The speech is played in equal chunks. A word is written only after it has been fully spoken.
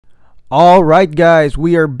All right, guys,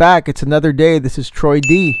 we are back. It's another day. This is Troy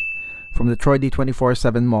D from the Troy D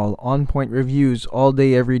 24/7 Mall. On point reviews all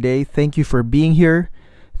day, every day. Thank you for being here.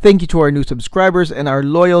 Thank you to our new subscribers and our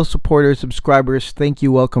loyal supporters, subscribers. Thank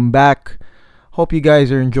you. Welcome back. Hope you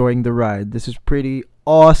guys are enjoying the ride. This is pretty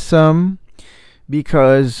awesome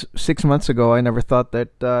because 6 months ago I never thought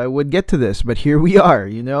that I would get to this, but here we are.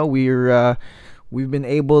 You know, we've been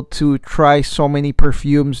able to try so many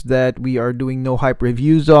perfumes that we are doing no hype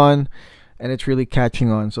reviews on, and it's really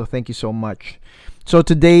catching on. So thank you so much. So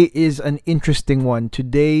today is an interesting one.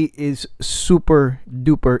 Today is super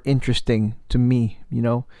duper interesting to me, you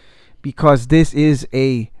know, because this is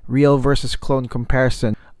a real versus clone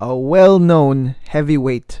comparison. A well-known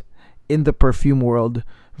heavyweight in the perfume world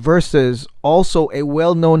versus also a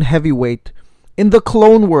well-known heavyweight in the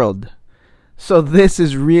clone world. So this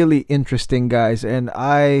is really interesting, guys, and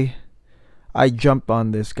I jumped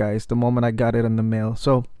on this, guys, the moment I got it in the mail.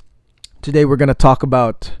 So today we're gonna talk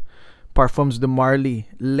about Parfums de Marly,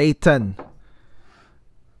 Layton,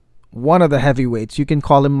 one of the heavyweights. You can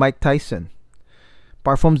call him Mike Tyson.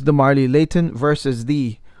 Parfums de Marly, Layton versus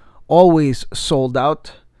the always sold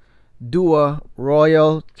out Dua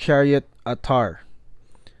Royal Chariot Attar.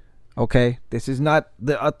 Okay, this is not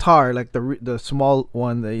the Attar, like the small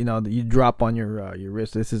one that that you drop on your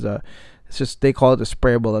wrist. This is it's just, they call it a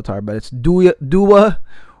sprayable Attar, but it's Dua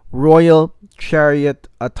Royal Chariot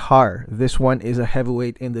Attar. This one is a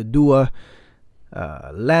heavyweight in the Dua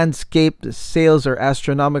landscape. The sales are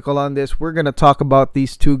astronomical on this. We're gonna talk about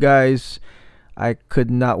these two guys. I could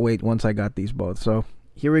not wait once I got these both. So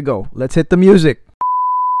here we go. Let's hit the music.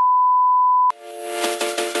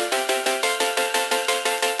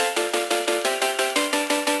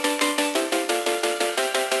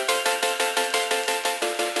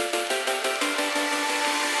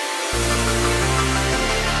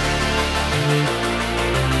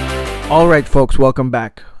 Alright, folks, welcome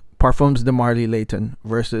back. Parfums de Marly, Layton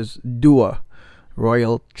versus Dua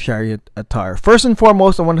Royal Chariot Attar. First and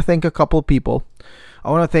foremost, I want to thank a couple people.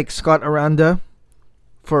 I want to thank Scott Aranda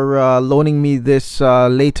for loaning me this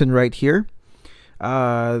Layton right here.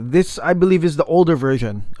 This, I believe, is the older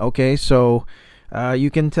version. Okay, so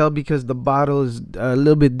you can tell because the bottle is a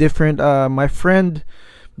little bit different. My friend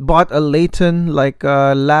bought a Layton like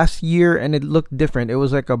last year, and it looked different. It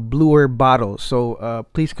was like a bluer bottle. So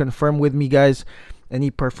please confirm with me, guys, any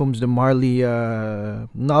Parfums de Marly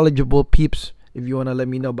knowledgeable peeps, if you want to let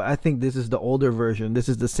me know. But I think this is the older version. This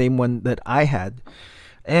is the same one that I had.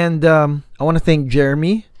 And I want to thank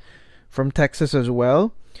Jeremy from Texas as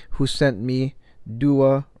well, who sent me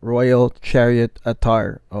Dua Royal Chariot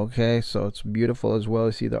Attar. Okay, so it's beautiful as well.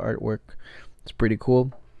 You see the artwork. It's pretty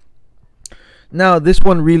cool. Now, this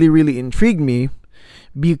one really intrigued me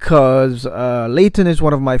because Layton is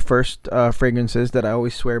one of my first fragrances that I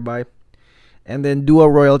always swear by. And then Dua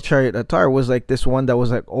Royal Chariot Attar was like this one that was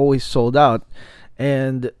like always sold out.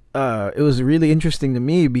 And it was really interesting to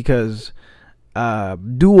me because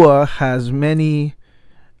Dua has many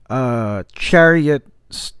chariot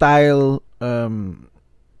style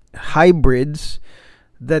hybrids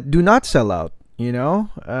that do not sell out, you know.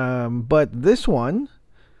 But this one,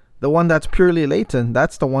 the one that's purely Layton,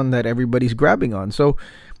 that's the one that everybody's grabbing on. So,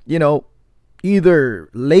 you know, either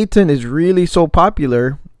Layton is really so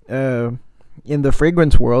popular in the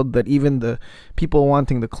fragrance world that even the people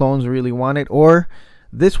wanting the clones really want it, or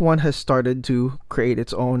this one has started to create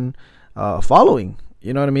its own following.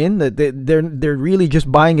 You know what I mean? That they're really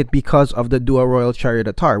just buying it because of the Dua Royal Chariot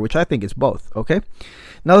Attar, which I think is both. Okay,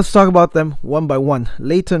 now let's talk about them one by one.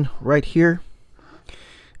 Layton right here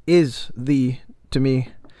is to me,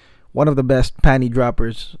 one of the best panty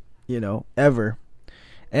droppers, you know, ever.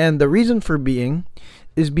 And the reason for being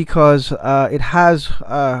is because it has,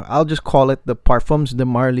 I'll just call it the Parfums de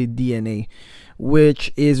Marly DNA,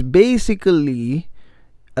 which is basically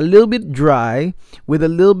a little bit dry with a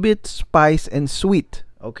little bit spice and sweet.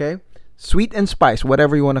 Okay, sweet and spice,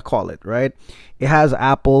 whatever you want to call it, right? It has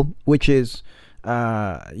apple, which is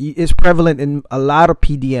prevalent in a lot of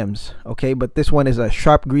PDMs. Okay, but this one is a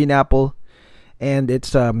sharp green apple, and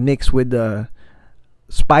it's mixed with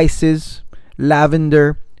spices,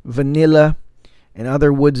 lavender, vanilla, and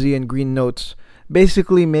other woodsy and green notes.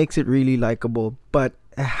 Basically makes it really likable, but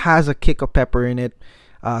it has a kick of pepper in it,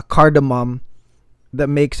 cardamom, that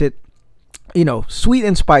makes it, you know, sweet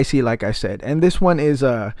and spicy, like I said. And this one is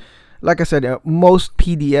like I said, most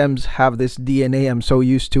PDMs have this DNA. I'm so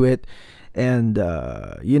used to it. And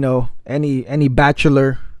you know, any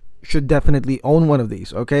bachelor should definitely own one of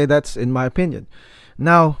these. Okay, that's in my opinion.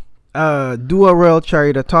 Now Dua Royal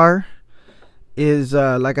Chariot Attar is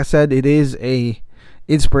like I said, it is a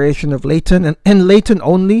inspiration of Layton, and Layton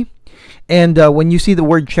only. And when you see the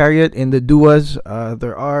word chariot in the duas,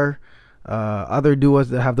 there are other duas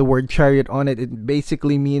that have the word chariot on it. It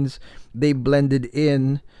basically means they blended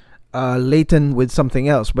in Layton with something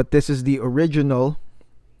else. But this is the original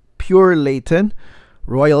pure Layton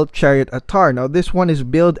Royal Chariot Attar. Now this one is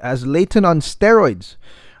billed as Layton on steroids.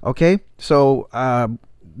 Okay, so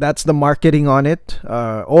that's the marketing on it,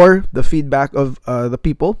 or the feedback of the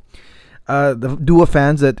people, the Dua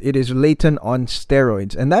fans, that it is Layton on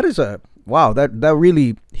steroids. And that is a wow, that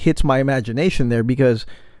really hits my imagination there, because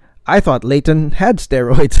I thought Layton had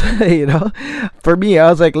steroids. You know, for me, I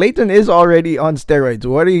was like, Layton is already on steroids.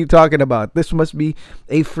 What are you talking about? This must be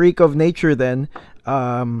a freak of nature then.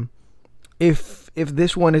 If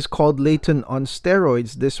this one is called Layton on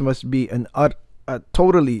steroids, this must be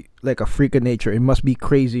totally like a freak of nature. It must be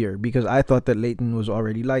crazier, because I thought that Layton was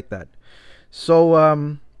already like that.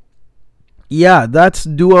 So yeah, that's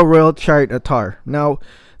Dua Royal Chariot Attar. Now,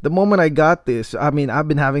 the moment I got this, I mean, I've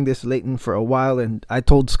been having this Layton for a while, and I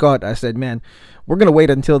told Scott, I said, man, we're gonna wait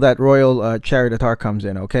until that Royal Chariot Attar comes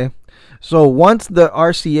in, okay? So once the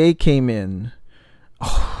RCA came in,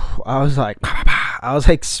 I was like,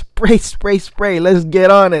 spray, let's get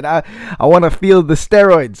on it. I want to feel the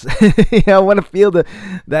steroids. I want to feel that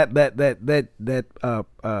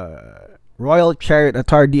Royal Chariot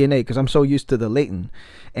Attar DNA, because I'm so used to the Layton.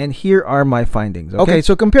 And here are my findings. Okay,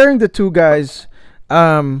 so comparing the two guys,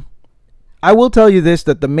 I will tell you this,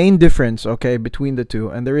 that the main difference, okay, between the two,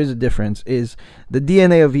 and there is a difference, is the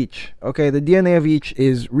DNA of each. Okay, the DNA of each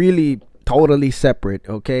is really totally separate.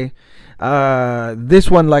 Okay, this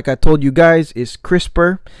one, like I told you guys, is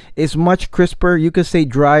crisper. It's much crisper. You could say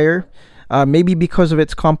drier, maybe because of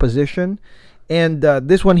its composition. And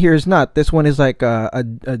this one here is not. This one is like a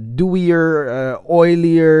dewier,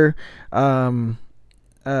 oilier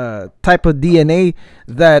type of DNA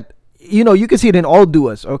that, you know, you can see it in all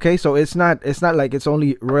duas. Okay, so it's not like it's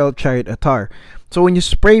only Royal Chariot Attar. So when you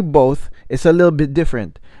spray both, it's a little bit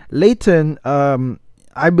different. Layton,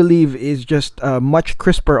 I believe, is just much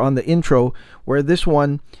crisper on the intro, where this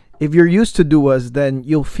one, if you're used to duas, then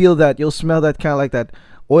you'll feel that, you'll smell that kind of like that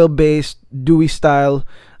oil-based dewy style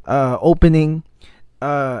opening,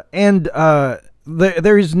 and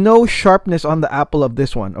there is no sharpness on the apple of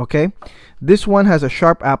this one. Okay, this one has a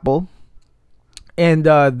sharp apple, and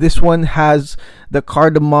this one has the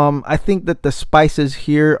cardamom. I think that the spices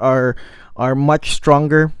here are much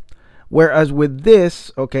stronger. Whereas with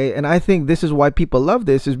this, okay, and I think this is why people love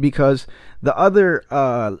this, is because the other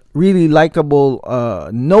really likable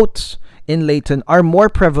notes in Layton are more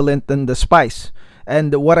prevalent than the spice.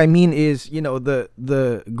 And what I mean is, you know,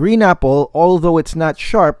 the green apple, although it's not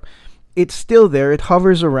sharp, it's still there. It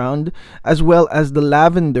hovers around, as well as the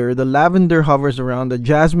lavender. The lavender hovers around. The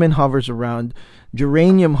jasmine hovers around.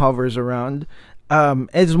 Geranium hovers around.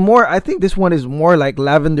 It's more, I think this one is more like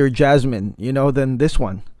lavender jasmine, you know, than this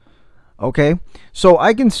one. Okay, so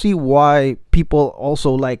I can see why people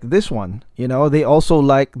also like this one. You know, they also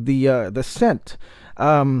like the scent.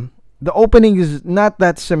 The opening is not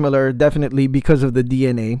that similar, definitely because of the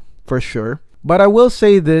DNA, for sure. But I will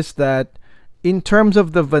say this, that in terms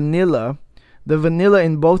of the vanilla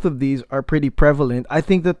in both of these are pretty prevalent. I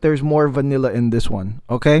think that there's more vanilla in this one.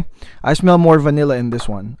 Okay, I smell more vanilla in this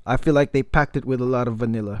one. I feel like they packed it with a lot of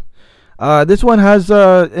vanilla. This one has you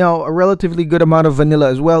know, a relatively good amount of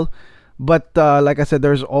vanilla as well. But like I said,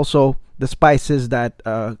 there's also the spices that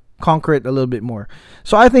conquer it a little bit more.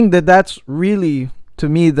 So I think that that's really, to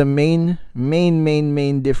me, the main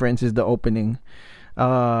difference is the opening.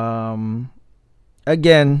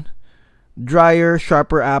 Again, drier,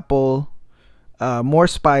 sharper apple, more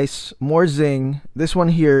spice, more zing. This one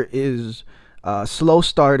here is slow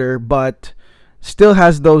starter, but still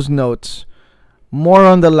has those notes. More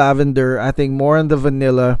on the lavender, I think, more on the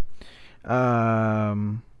vanilla.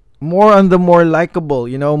 More on the more likable,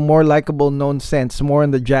 you know, more likable known scents, more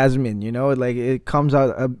on the jasmine, you know, like it comes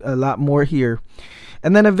out a lot more here.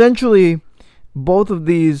 And then eventually both of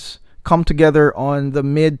these come together on the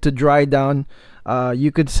mid to dry down.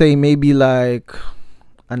 You could say maybe like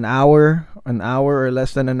an hour or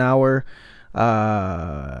less than an hour,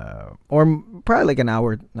 or probably like an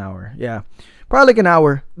hour. Yeah, probably like an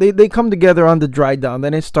hour. They come together on the dry down,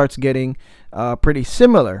 then it starts getting pretty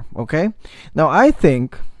similar. Okay, now I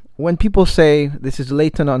think when people say this is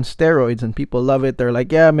Layton on steroids and people love it, they're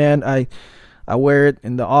like, yeah, man, I wear it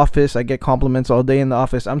in the office. I get compliments all day in the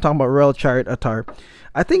office. I'm talking about Royal Chariot Attar.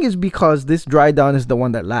 I think it's because this dry down is the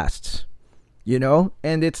one that lasts, you know,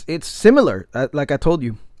 and it's similar. Like I told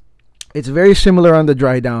you, it's very similar on the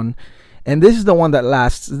dry down, and this is the one that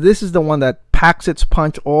lasts. This is the one that packs its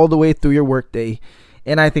punch all the way through your workday,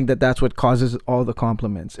 and I think that that's what causes all the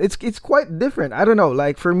compliments. It's quite different. I don't know.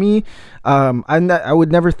 Like for me, I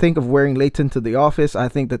would never think of wearing Layton to the office. I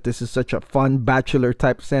think that this is such a fun bachelor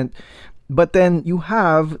type scent. But then you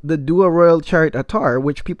have the Dua Royal Chariot Attar,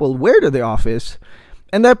 which people wear to the office,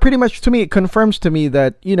 and that pretty much to me it confirms to me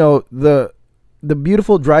that the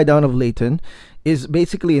beautiful dry down of Layton is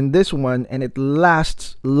basically in this one, and it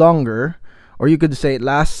lasts longer, or you could say it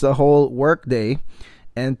lasts the whole work day,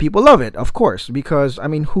 and people love it, of course, because I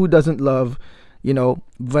mean, who doesn't love,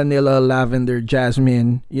 vanilla, lavender,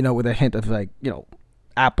 jasmine, with a hint of like,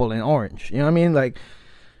 apple and orange. You know what I mean? Like,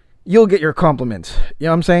 you'll get your compliments. You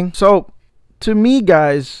know what I'm saying? So, to me,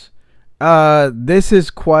 guys, this is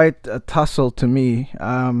quite a tussle to me.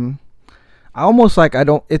 It's almost like I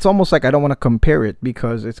don't want to compare it,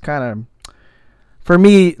 because it's kind of, for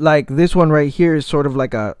me, like this one right here is sort of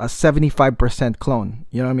like a 75% clone.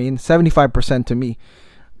 You know what I mean? 75% to me.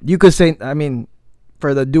 You could say, I mean,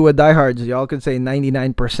 for the Dua diehards, y'all could say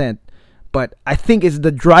 99%. But I think it's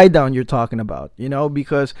the dry down you're talking about,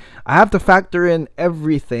 because I have to factor in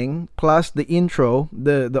everything plus the intro,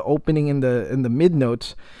 the opening in the mid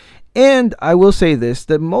notes. And I will say this,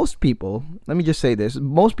 that most people, let me just say this,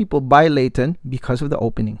 most people buy Layton because of the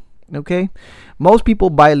opening. Okay, most people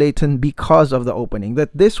buy Layton because of the opening.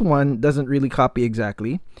 That this one doesn't really copy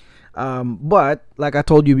exactly, but like I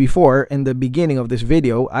told you before in the beginning of this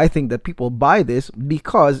video, I think that people buy this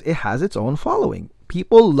because it has its own following.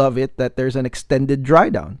 People love it that there's an extended dry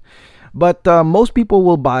down. But most people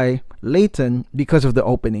will buy Layton because of the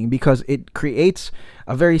opening, because it creates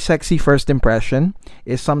a very sexy first impression.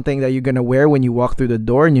 It's something that you're gonna wear when you walk through the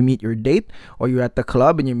door and you meet your date, or you're at the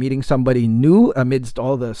club and you're meeting somebody new amidst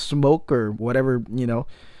all the smoke or whatever,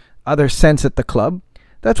 other scents at the club.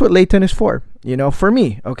 That's what Layton is for, for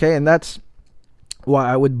me. Okay, and that's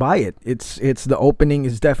why I would buy it. It's the opening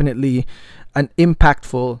is definitely an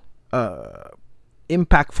impactful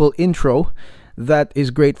intro that is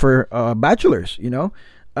great for bachelors.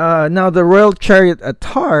 Now the Royal Chariot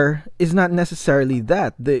Attar is not necessarily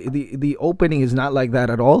that. The opening is not like that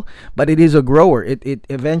at all, but it is a grower. It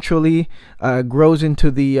eventually grows into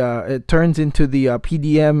it turns into the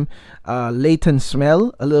PDM Layton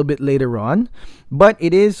smell a little bit later on, but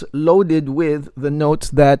it is loaded with the notes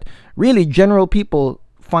that really general people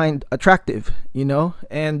find attractive,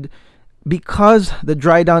 and because the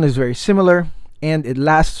dry down is very similar and it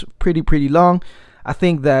lasts pretty long, I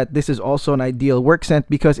think that this is also an ideal work scent,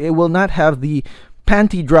 because it will not have the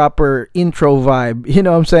panty dropper intro vibe. You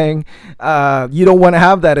know what I'm saying? You don't want to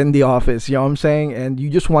have that in the office. You know what I'm saying? And you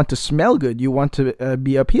just want to smell good. You want to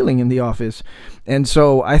be appealing in the office. And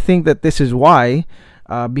so I think that this is why,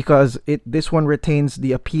 because this one retains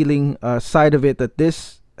the appealing side of it that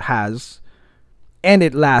this has, and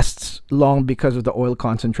it lasts long because of the oil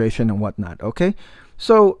concentration and whatnot. Okay?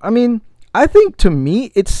 So, I mean, I think to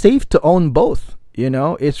me, it's safe to own both.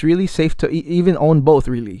 It's really safe to even own both,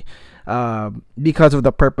 really, because of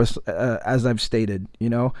the purpose, as I've stated.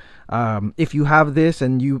 If you have this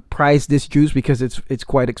and you prize this juice because it's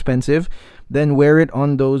quite expensive, then wear it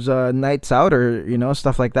on those nights out, or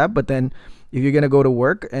stuff like that. But then if you're gonna go to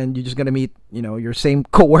work and you're just gonna meet your same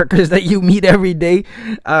coworkers that you meet every day,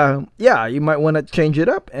 yeah, you might want to change it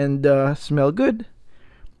up and smell good,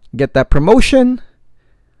 get that promotion.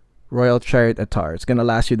 Royal Chariot Attar. It's gonna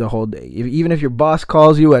last you the whole day. Even if your boss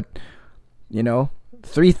calls you at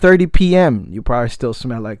 3:30 p.m., you probably still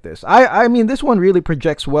smell like this. I mean, this one really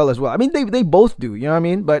projects well as well. I mean, they both do, you know what I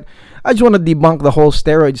mean? But I just want to debunk the whole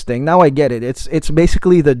steroids thing. Now I get it. It's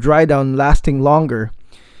basically the dry down lasting longer,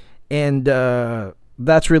 and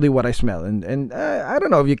that's really what I smell. And I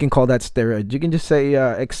don't know if you can call that steroids. You can just say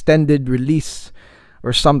extended release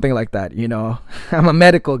or something like that. I'm a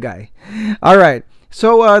medical guy. All right.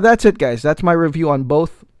 So that's it, guys. That's my review on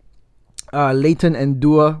both Layton and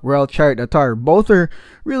Dua Royal Chariot Attar. Both are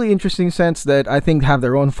really interesting scents that I think have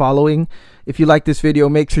their own following. If you like this video,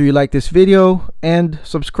 make sure you like this video and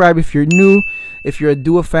subscribe if you're new. If you're a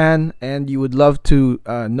Dua fan and you would love to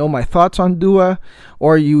know my thoughts on Dua,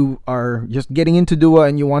 or you are just getting into Dua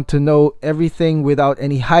and you want to know everything without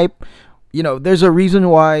any hype, there's a reason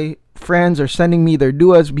why friends are sending me their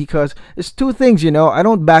Duas, because it's two things. I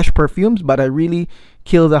don't bash perfumes, but I really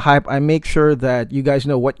kill the hype. I make sure that you guys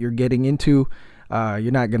know what you're getting into.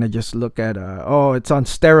 You're not gonna just look at oh, it's on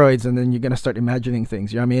steroids, and then you're gonna start imagining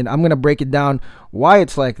things. You know what I mean? I'm gonna break it down why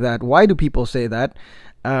it's like that. Why do people say that?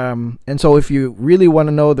 And so if you really want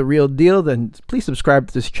to know the real deal, then please subscribe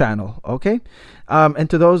to this channel. Okay? And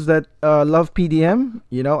to those that love PDM,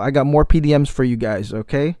 I got more PDMs for you guys.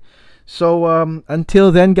 Okay? So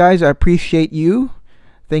until then, guys, I appreciate you.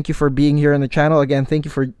 Thank you for being here on the channel. Again, thank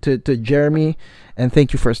you to Jeremy, and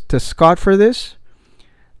thank you to Scott for this.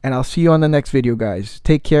 And I'll see you on the next video, guys.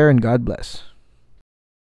 Take care and God bless.